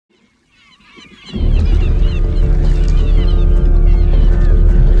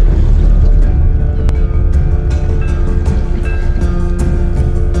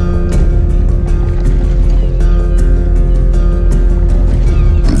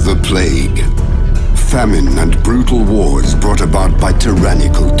plague, famine and brutal wars brought about by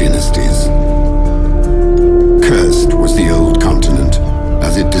tyrannical dynasties. Cursed was the old continent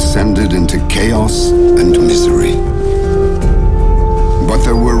as it descended into chaos and misery. But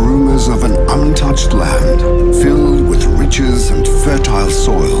there were rumors of an untouched land filled with riches and fertile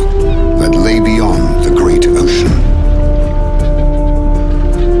soil that lay beyond the great ocean.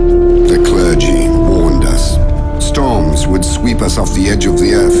 The clergy warned us. Storms would sweep us off the edge of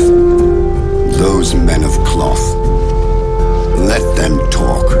the earth. Those men of cloth. Let them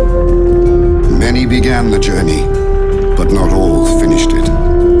talk. Many began the journey, but not all finished it.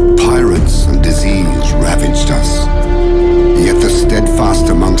 Pirates and disease ravaged us. Yet the steadfast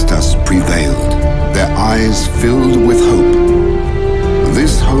amongst us prevailed, their eyes filled with hope.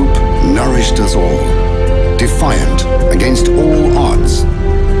 This hope nourished us all, defiant against all odds.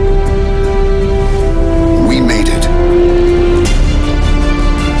 We made it.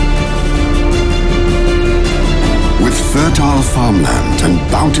 With fertile farmland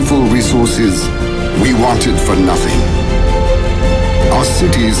and bountiful resources, we wanted for nothing. Our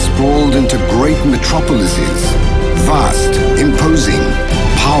cities sprawled into great metropolises, vast, imposing,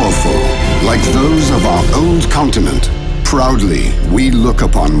 powerful, like those of our old continent. Proudly, we look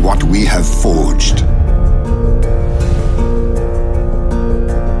upon what we have forged.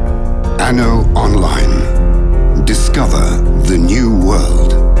 Anno Online.